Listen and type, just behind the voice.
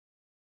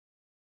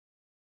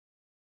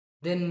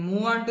Then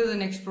move on to the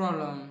next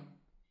problem.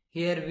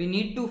 Here we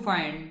need to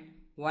find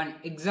one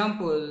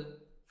example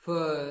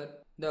for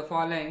the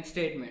following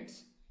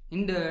statements.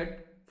 In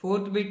that,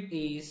 fourth bit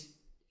is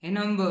a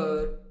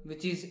number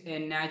which is a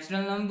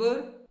natural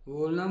number,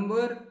 whole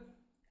number,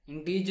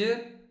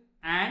 integer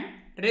and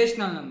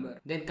rational number.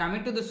 Then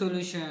coming to the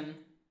solution,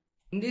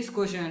 in this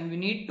question we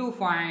need to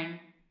find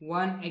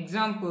one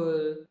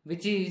example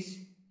which is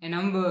a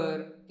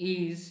number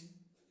is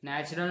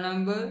natural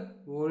number,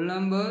 whole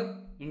number,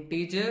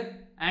 integer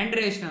and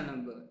rational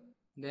number.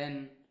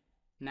 Then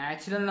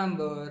natural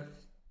numbers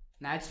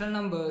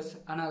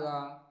అనగా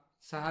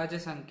సహజ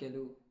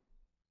సంఖ్యలు.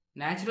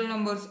 Natural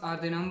numbers are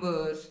the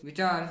numbers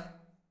which are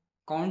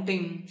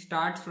counting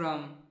starts from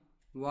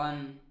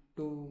 1,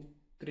 2,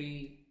 3,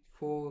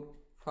 4,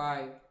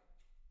 5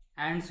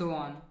 and so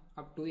on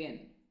up to n.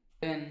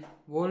 Then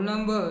whole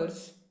numbers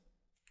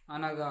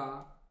అనగా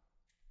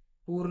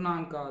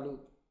పూర్ణాంకాలు.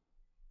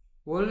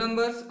 Whole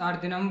numbers are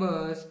the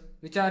numbers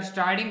which are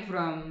starting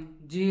from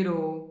 0,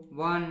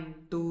 1,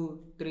 2,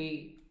 3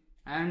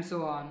 and so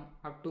on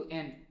up to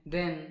n.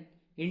 Then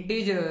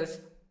integers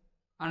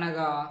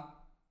అనగా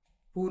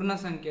పూర్ణ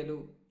సంఖ్యలు.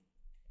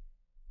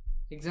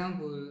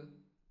 Example,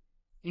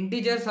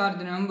 integers are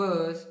the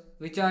numbers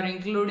which are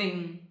including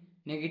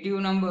negative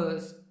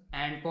numbers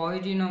and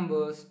positive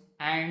numbers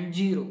and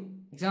 0.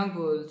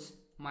 Examples,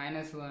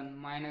 -1,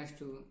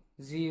 -2,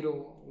 0,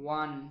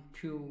 1,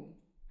 2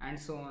 and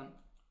so on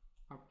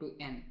up to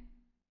n.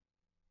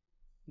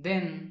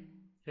 Then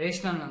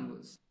rational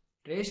numbers.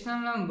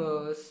 Rational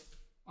numbers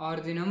are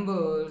the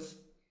numbers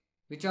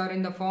which are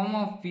in the form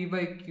of p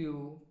by q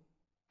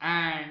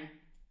and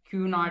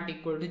q not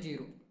equal to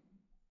 0.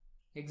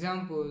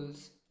 Examples,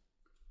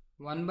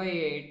 1 by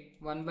 8,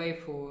 1 by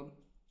 4,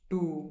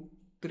 2,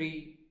 3,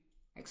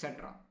 etc.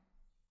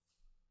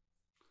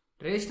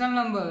 Rational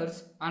numbers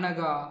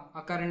అనగా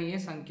అకరణీయ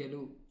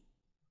సంఖ్యలు.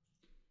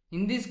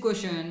 In this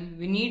question,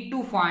 we need to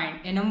find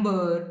a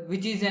number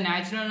which is a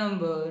natural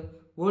number,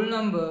 whole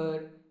number,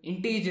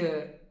 integer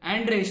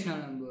and rational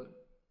number.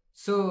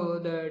 So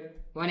that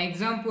one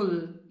example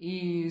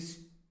is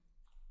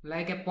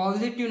like a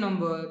positive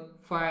number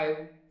 5,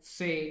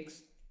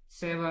 6,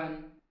 7,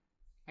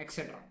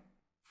 etc.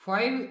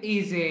 5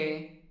 is a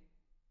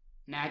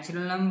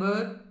natural number,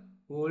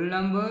 whole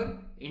number,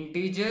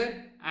 integer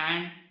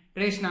and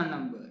rational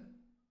number.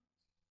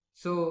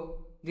 So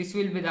this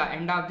will be the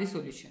end of the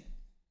solution.